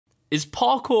Is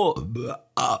parkour...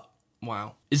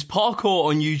 wow. Is parkour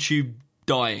on YouTube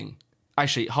dying?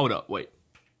 Actually, hold up, wait.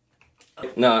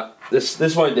 Nah, this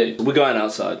won't do. We're going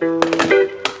outside.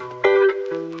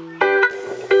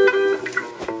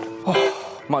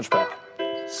 Much better.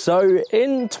 So,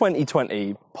 in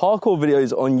 2020, parkour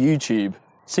videos on YouTube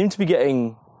seem to be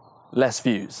getting less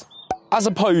views, as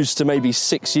opposed to maybe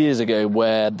 6 years ago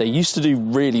where they used to do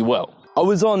really well. I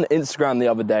was on Instagram the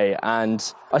other day and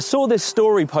I saw this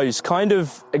story post kind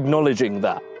of acknowledging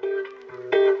that.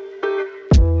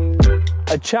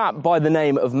 A chap by the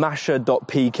name of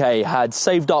Masha.pk had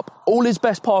saved up all his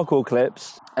best parkour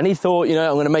clips and he thought, you know,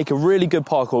 I'm going to make a really good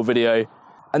parkour video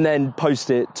and then post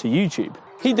it to YouTube.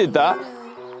 He did that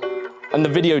and the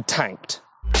video tanked.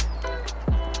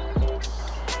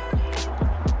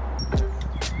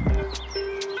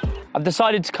 I've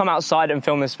decided to come outside and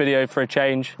film this video for a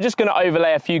change. I'm just gonna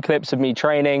overlay a few clips of me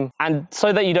training, and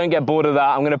so that you don't get bored of that,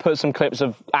 I'm gonna put some clips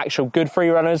of actual good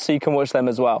freerunners so you can watch them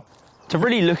as well. To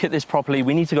really look at this properly,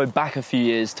 we need to go back a few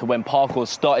years to when parkour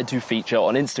started to feature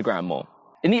on Instagram more.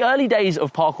 In the early days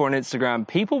of parkour on Instagram,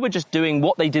 people were just doing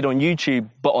what they did on YouTube,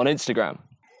 but on Instagram.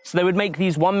 So they would make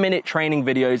these 1-minute training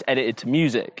videos edited to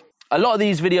music. A lot of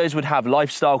these videos would have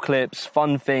lifestyle clips,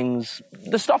 fun things,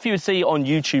 the stuff you would see on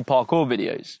YouTube parkour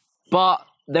videos. But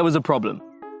there was a problem.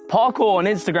 Parkour on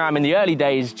Instagram in the early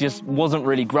days just wasn't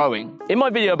really growing. In my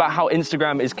video about how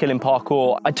Instagram is killing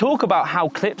parkour, I talk about how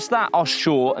clips that are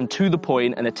short and to the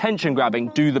point and attention grabbing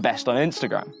do the best on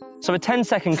Instagram. So a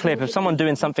 10-second clip of someone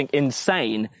doing something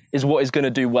insane is what is going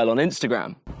to do well on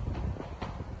Instagram.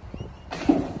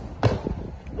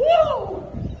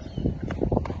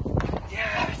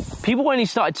 People only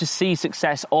started to see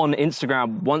success on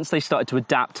Instagram once they started to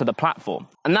adapt to the platform.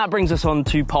 And that brings us on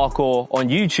to parkour on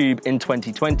YouTube in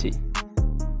 2020.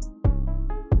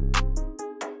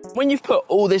 When you've put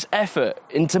all this effort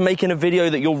into making a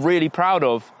video that you're really proud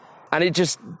of, and it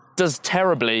just does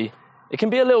terribly, it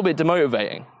can be a little bit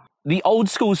demotivating. The old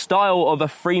school style of a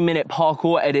 3-minute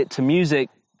parkour edit to music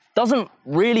doesn't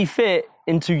really fit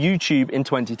into YouTube in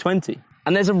 2020.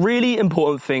 And there's a really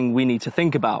important thing we need to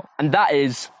think about, and that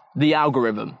is the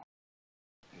algorithm.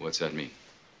 What's that mean?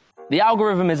 The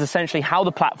algorithm is essentially how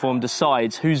the platform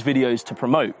decides whose videos to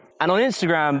promote. And on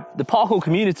Instagram, the parkour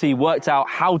community worked out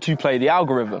how to play the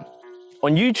algorithm.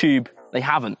 On YouTube, they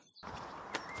haven't.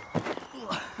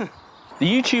 The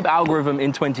YouTube algorithm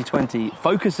in 2020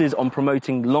 focuses on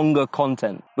promoting longer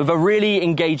content with a really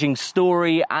engaging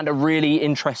story and a really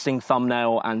interesting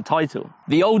thumbnail and title.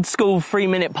 The old school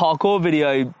 3-minute parkour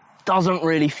video doesn't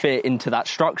really fit into that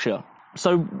structure.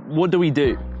 So what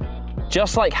do?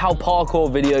 Just like how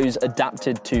parkour videos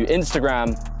adapted to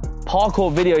Instagram,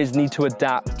 parkour videos need to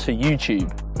adapt to YouTube.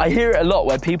 I hear it a lot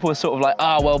where people are sort of like,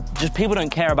 well, just people don't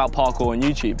care about parkour on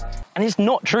YouTube. And it's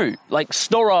not true. Like,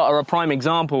 Storror are a prime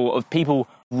example of people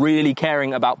really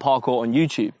caring about parkour on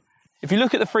YouTube. If you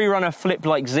look at the freerunner Flip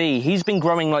Like Z, he's been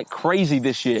growing like crazy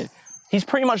this year. He's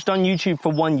pretty much done YouTube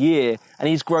for 1 year and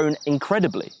he's grown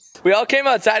incredibly. We all came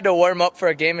outside to warm up for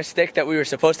a game of stick that we were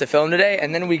supposed to film today,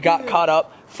 and then we got caught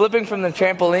up flipping from the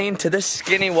trampoline to this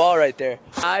skinny wall right there.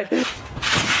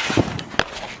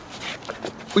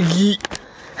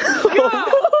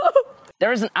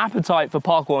 There is an appetite for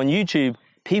parkour on YouTube.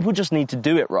 People just need to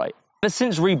do it right. Ever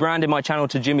since rebranding my channel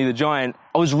to Jimmy the Giant,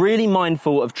 I was really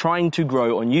mindful of trying to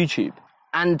grow on YouTube.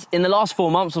 And in the last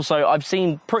 4 months or so, I've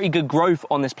seen pretty good growth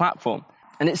on this platform.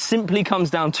 And it simply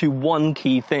comes down to one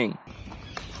key thing.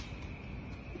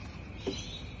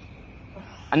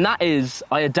 And that is,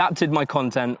 I adapted my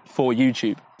content for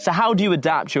YouTube. So how do you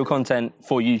adapt your content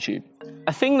for YouTube?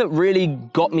 A thing that really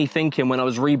got me thinking when I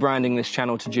was rebranding this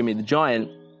channel to Jimmy the Giant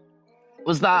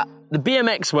was that the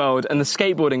BMX world and the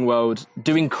skateboarding world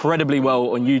do incredibly well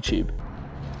on YouTube.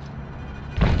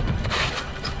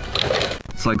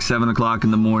 It's like 7 o'clock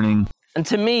in the morning. And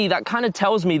to me, that kind of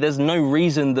tells me there's no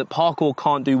reason that parkour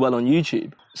can't do well on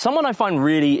YouTube. Someone I find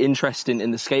really interesting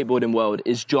in the skateboarding world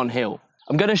is John Hill.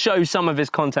 I'm going to show some of his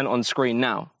content on screen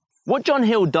now. What John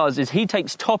Hill does is he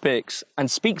takes topics and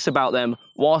speaks about them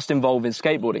whilst involved in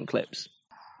skateboarding clips.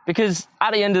 Because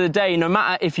at the end of the day, no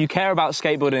matter if you care about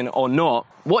skateboarding or not,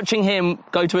 watching him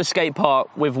go to a skate park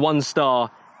with 1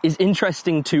 star is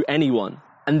interesting to anyone.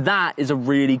 And that is a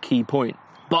really key point.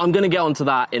 But I'm going to get onto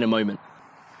that in a moment.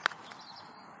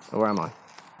 So where am I?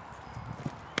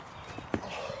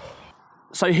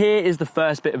 So here is the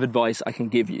first bit of advice I can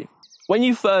give you. When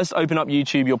you first open up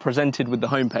YouTube, you're presented with the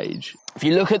homepage. If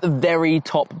you look at the very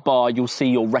top bar, you'll see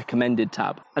your recommended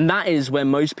tab. And that is where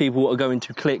most people are going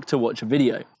to click to watch a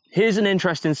video. Here's an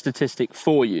interesting statistic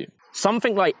for you.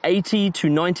 Something like 80 to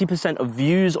 90% of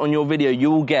views on your video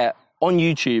you will get on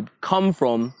YouTube come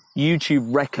from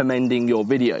YouTube recommending your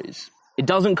videos. It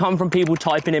doesn't come from people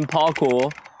typing in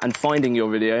parkour and finding your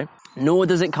video, nor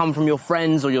does it come from your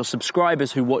friends or your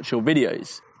subscribers who watch your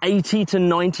videos. 80 to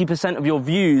 90% of your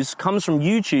views comes from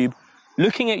YouTube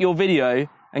looking at your video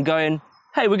and going,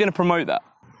 hey, we're gonna promote that.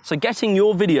 So getting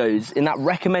your videos in that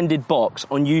recommended box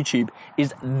on YouTube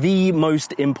is the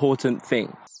most important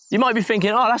thing. You might be thinking,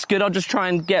 oh, that's good, I'll just try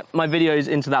and get my videos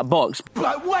into that box.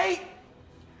 But wait,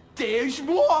 there's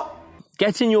more.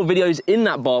 Getting your videos in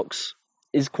that box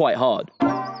is quite hard.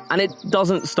 And it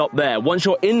doesn't stop there. Once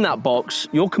you're in that box,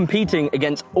 you're competing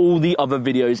against all the other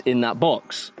videos in that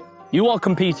box. You are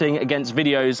competing against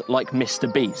videos like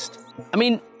Mr. Beast. I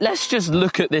mean, let's just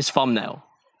look at this thumbnail.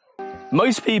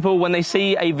 Most people, when they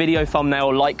see a video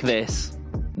thumbnail like this,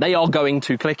 they are going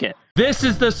to click it. This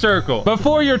is the circle.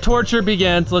 Before your torture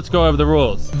begins, let's go over the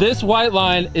rules. This white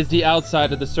line is the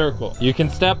outside of the circle. You can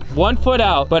step 1 foot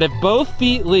out, but if both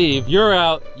feet leave, you're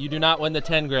out. You do not win the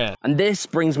 10 grand. And this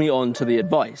brings me on to the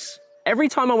advice. Every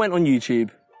time I went on YouTube,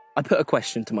 I put a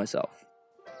question to myself.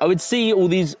 I would see all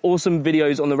these awesome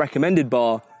videos on the recommended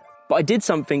bar, but I did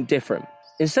something different.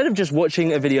 Instead of just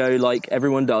watching a video like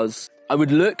everyone does, I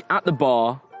would look at the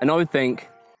bar and I would think,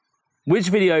 which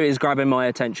video is grabbing my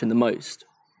attention the most?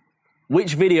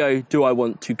 Which video do I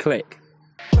want to click?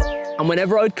 And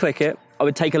whenever I would click it, I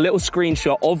would take a little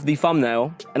screenshot of the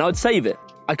thumbnail and I would save it.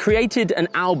 I created an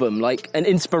album, like an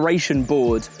inspiration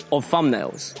board of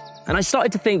thumbnails. And I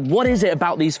started to think, what is it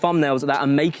about these thumbnails that are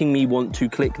making me want to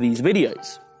click these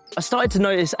videos? I started to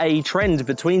notice a trend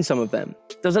between some of them.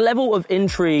 There's a level of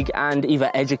intrigue and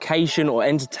either education or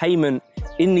entertainment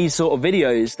in these sort of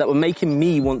videos that were making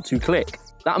me want to click.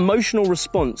 That emotional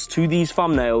response to these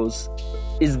thumbnails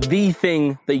is the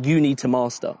thing that you need to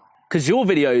master. Because your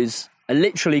videos are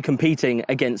literally competing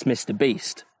against Mr.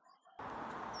 Beast.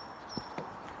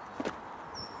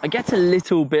 I get a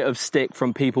little bit of stick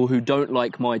from people who don't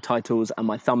like my titles and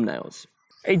my thumbnails.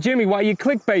 Hey Jimmy, why are you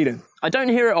clickbaiting? I don't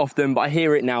hear it often, but I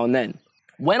hear it now and then.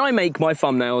 When I make my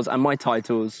thumbnails and my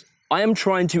titles, I am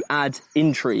trying to add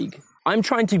intrigue. I'm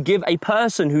trying to give a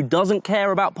person who doesn't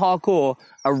care about parkour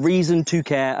a reason to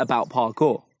care about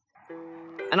parkour.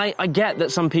 And I get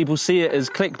that some people see it as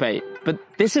clickbait, but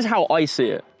this is how I see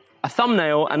it. A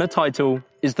thumbnail and a title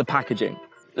is the packaging.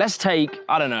 Let's take,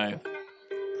 I don't know,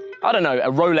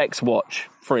 a Rolex watch,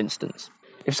 for instance.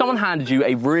 If someone handed you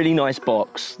a really nice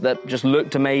box that just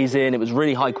looked amazing, it was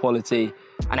really high quality,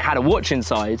 and it had a watch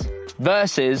inside,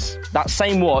 versus that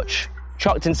same watch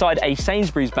chucked inside a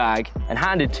Sainsbury's bag and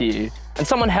handed to you, and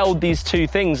someone held these two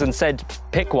things and said,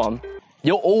 pick one,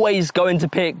 you're always going to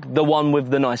pick the one with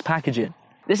the nice packaging.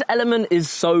 This element is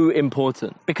so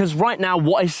important because right now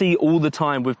what I see all the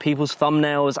time with people's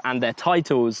thumbnails and their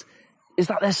titles is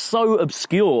that they're so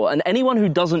obscure, and anyone who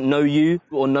doesn't know you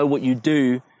or know what you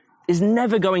do is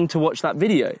never going to watch that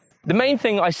video. The main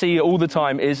thing I see all the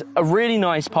time is a really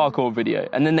nice parkour video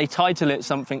and then they title it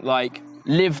something like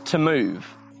Live to Move.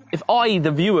 If I,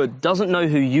 the viewer, doesn't know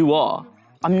who you are,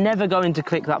 I'm never going to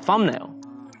click that thumbnail.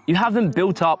 You haven't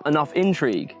built up enough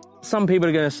intrigue. Some people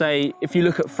are going to say, if you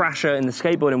look at Thrasher in the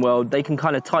skateboarding world, they can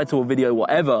kind of title a video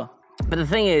whatever. But the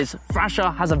thing is, Thrasher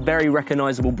has a very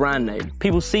recognizable brand name.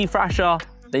 People see Thrasher,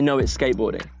 they know it's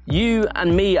skateboarding. You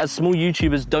and me as small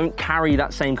YouTubers don't carry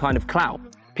that same kind of clout.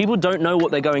 People don't know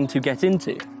what they're going to get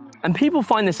into. And people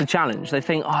find this a challenge. They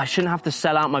think, oh, I shouldn't have to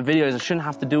sell out my videos. I shouldn't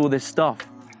have to do all this stuff.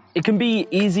 It can be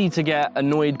easy to get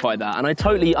annoyed by that, and I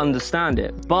totally understand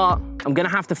it. But I'm gonna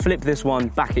have to flip this one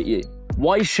back at you.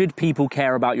 Why should people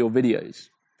care about your videos?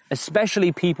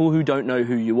 Especially people who don't know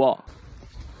who you are.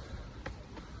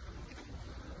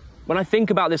 When I think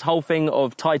about this whole thing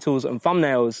of titles and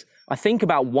thumbnails, I think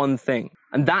about one thing,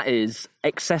 and that is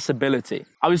accessibility.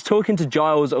 I was talking to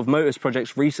Giles of Motus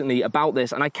Projects recently about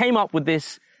this, and I came up with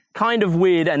this kind of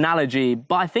weird analogy,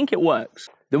 but I think it works.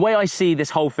 The way I see this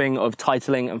whole thing of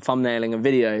titling and thumbnailing a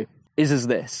video is as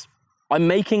this. I'm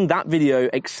making that video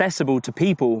accessible to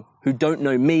people who don't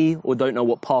know me or don't know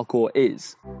what parkour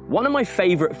is. One of my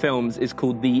favorite films is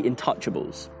called The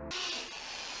Untouchables.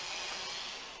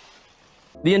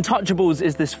 The Untouchables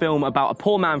is this film about a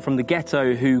poor man from the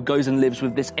ghetto who goes and lives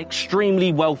with this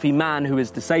extremely wealthy man who is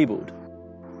disabled.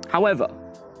 However,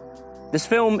 this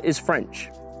film is French.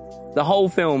 The whole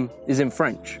film is in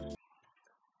French.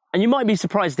 And you might be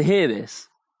surprised to hear this,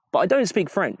 but I don't speak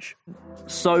French.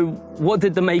 So what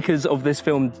did the makers of this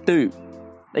film do?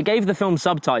 They gave the film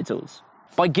subtitles.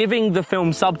 By giving the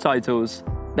film subtitles,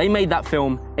 they made that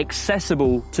film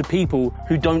accessible to people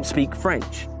who don't speak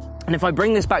French. And if I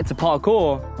bring this back to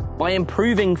parkour, by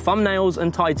improving thumbnails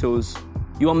and titles,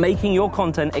 you are making your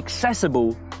content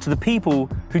accessible to the people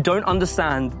who don't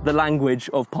understand the language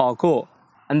of parkour.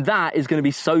 And that is going to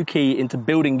be so key into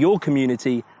building your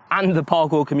community and the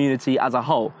parkour community as a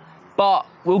whole. But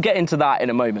we'll get into that in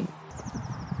a moment.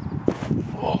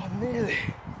 Oh, nearly.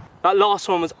 That last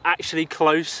one was actually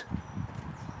close.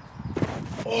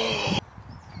 Oh.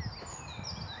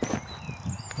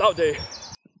 That'll do.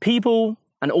 People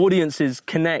and audiences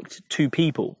connect to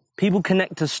people. People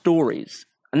connect to stories.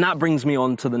 And that brings me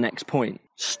on to the next point.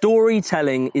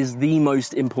 Storytelling is the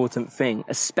most important thing,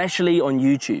 especially on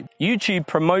YouTube. YouTube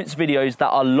promotes videos that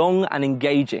are long and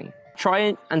engaging.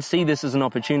 Try and see this as an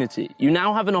opportunity. You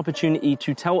now have an opportunity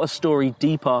to tell a story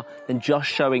deeper than just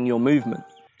showing your movement.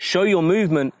 Show your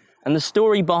movement and the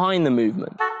story behind the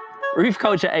movement. Roof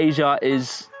Culture Asia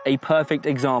is a perfect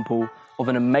example of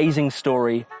an amazing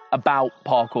story about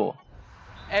parkour.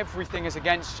 Everything is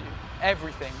against you.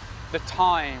 Everything. The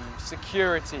time,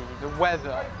 security, the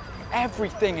weather.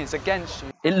 Everything is against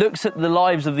you. It looks at the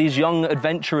lives of these young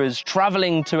adventurers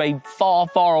traveling to a far,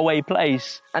 far away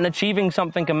place and achieving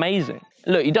something amazing.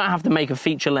 Look, you don't have to make a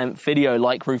feature-length video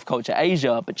like Roof Culture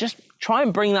Asia, but just try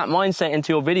and bring that mindset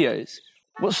into your videos.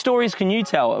 What stories can you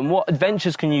tell and what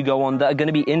adventures can you go on that are going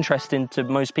to be interesting to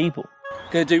most people?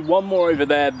 Gonna do one more over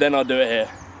there, then I'll do it here.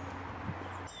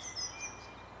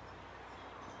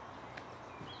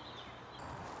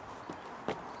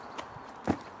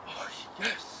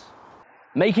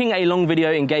 Making a long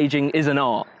video engaging is an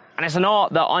art, and it's an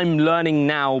art that I'm learning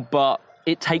now, but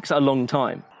it takes a long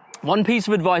time. One piece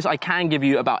of advice I can give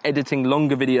you about editing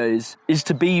longer videos is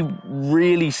to be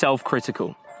really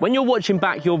self-critical. When you're watching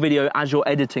back your video as you're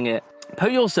editing it,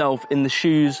 put yourself in the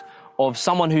shoes of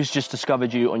someone who's just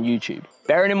discovered you on YouTube.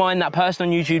 Bearing in mind that person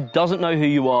on YouTube doesn't know who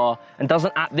you are and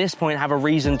doesn't at this point have a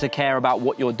reason to care about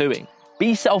what you're doing.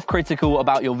 Be self-critical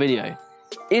about your video.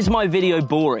 Is my video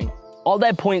boring? Are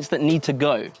there points that need to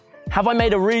go? Have I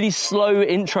made a really slow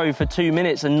intro for 2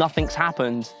 minutes and nothing's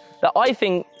happened that I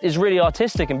think is really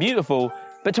artistic and beautiful,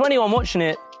 but to anyone watching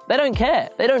it, they don't care.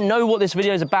 They don't know what this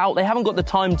video is about. They haven't got the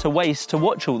time to waste to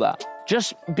watch all that.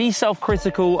 Just be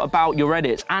self-critical about your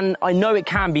edits, and I know it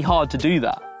can be hard to do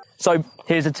that. So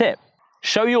here's a tip.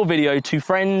 Show your video to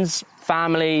friends,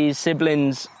 family,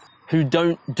 siblings who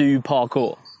don't do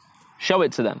parkour. Show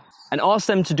it to them and ask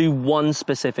them to do one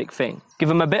specific thing. Give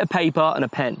them a bit of paper and a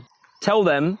pen. Tell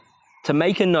them to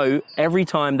make a note every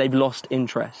time they've lost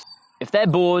interest. If they're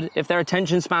bored, if their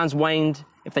attention span's waned,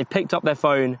 if they've picked up their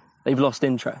phone, they've lost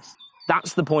interest.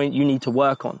 That's the point you need to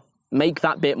work on. Make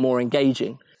that bit more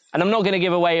engaging. And I'm not going to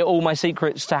give away all my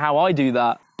secrets to how I do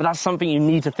that, but that's something you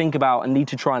need to think about and need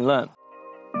to try and learn.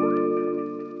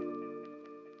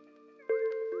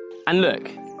 And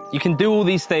look, you can do all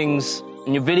these things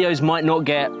and your videos might not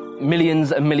get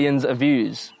millions and millions of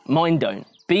views. Mine don't.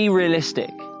 Be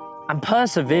realistic and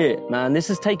persevere, man. This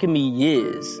has taken me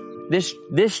years.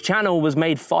 This channel was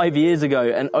made 5 years ago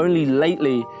and only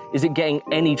lately is it getting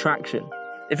any traction.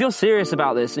 If you're serious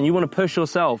about this and you want to push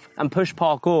yourself and push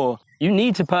parkour, you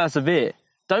need to persevere.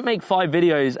 Don't make 5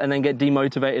 videos and then get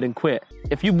demotivated and quit.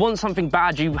 If you want something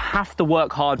bad, you have to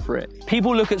work hard for it.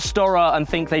 People look at Storror and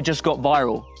think they just got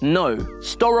viral. No,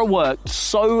 Storror worked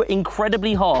so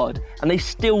incredibly hard and they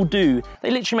still do.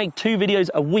 They literally make 2 videos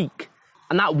a week.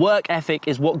 And that work ethic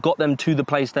is what got them to the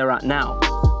place they're at now.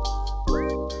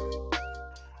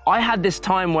 I had this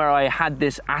time where I had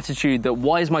this attitude that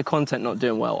why is my content not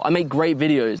doing well? I make great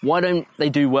videos. Why don't they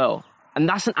do well? And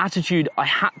that's an attitude I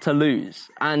had to lose.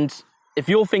 And if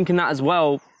you're thinking that as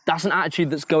well, that's an attitude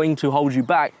that's going to hold you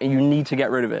back and you need to get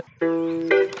rid of it.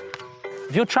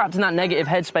 If you're trapped in that negative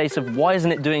headspace of why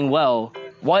isn't it doing well?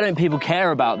 Why don't people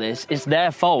care about this? It's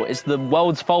their fault. It's the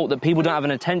world's fault that people don't have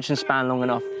an attention span long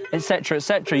enough, etc.,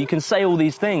 etc. You can say all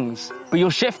these things, but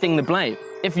you're shifting the blame.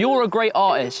 If you're a great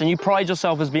artist and you pride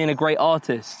yourself as being a great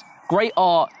artist, great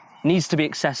art needs to be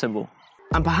accessible.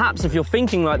 And perhaps if you're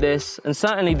thinking like this, and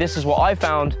certainly this is what I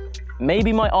found,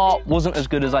 maybe my art wasn't as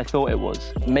good as I thought it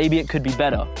was. Maybe it could be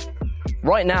better.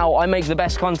 Right now, I make the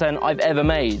best content I've ever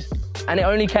made. And it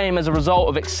only came as a result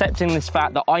of accepting this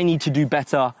fact that I need to do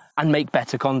better and make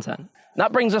better content.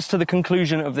 That brings us to the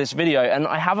conclusion of this video, and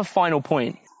I have a final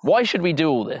point. Why should we do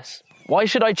all this? Why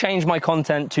should I change my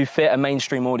content to fit a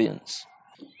mainstream audience?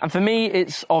 And for me,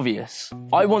 it's obvious.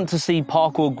 I want to see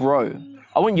parkour grow.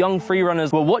 I want young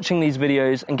freerunners who are watching these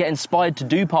videos and get inspired to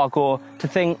do parkour to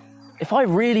think, if I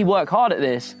really work hard at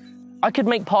this, I could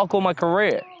make parkour my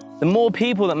career. The more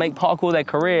people that make parkour their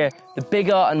career, the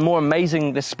bigger and more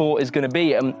amazing this sport is going to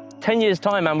be. And 10 years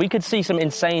time, man, we could see some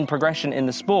insane progression in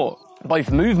the sport, both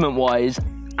movement-wise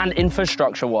and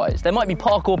infrastructure-wise. There might be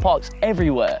parkour parks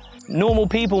everywhere. Normal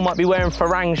people might be wearing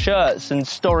Farang shirts and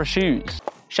Storror shoes.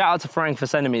 Shout out to Frank for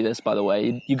sending me this, by the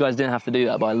way. You guys didn't have to do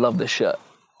that, but I love this shirt.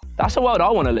 That's a world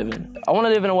I want to live in. I want to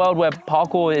live in a world where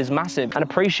parkour is massive and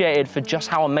appreciated for just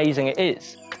how amazing it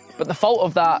is. But the fault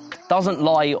of that doesn't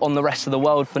lie on the rest of the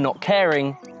world for not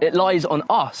caring. It lies on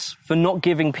us for not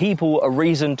giving people a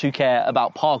reason to care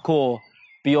about parkour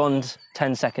beyond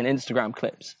 10-second Instagram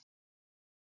clips.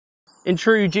 In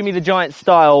true Jimmy the Giant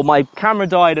style, my camera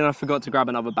died and I forgot to grab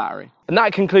another battery. And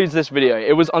that concludes this video.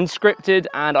 It was unscripted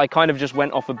and I kind of just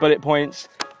went off of bullet points.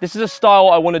 This is a style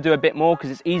I want to do a bit more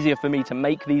because it's easier for me to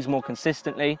make these more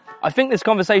consistently. I think this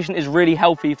conversation is really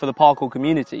healthy for the parkour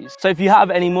communities. So if you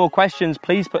have any more questions,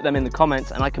 please put them in the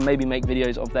comments and I can maybe make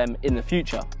videos of them in the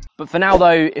future. But for now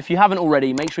though, if you haven't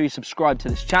already, make sure you subscribe to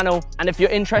this channel. And if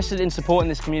you're interested in supporting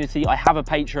this community, I have a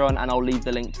Patreon and I'll leave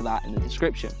the link to that in the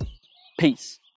description. Peace.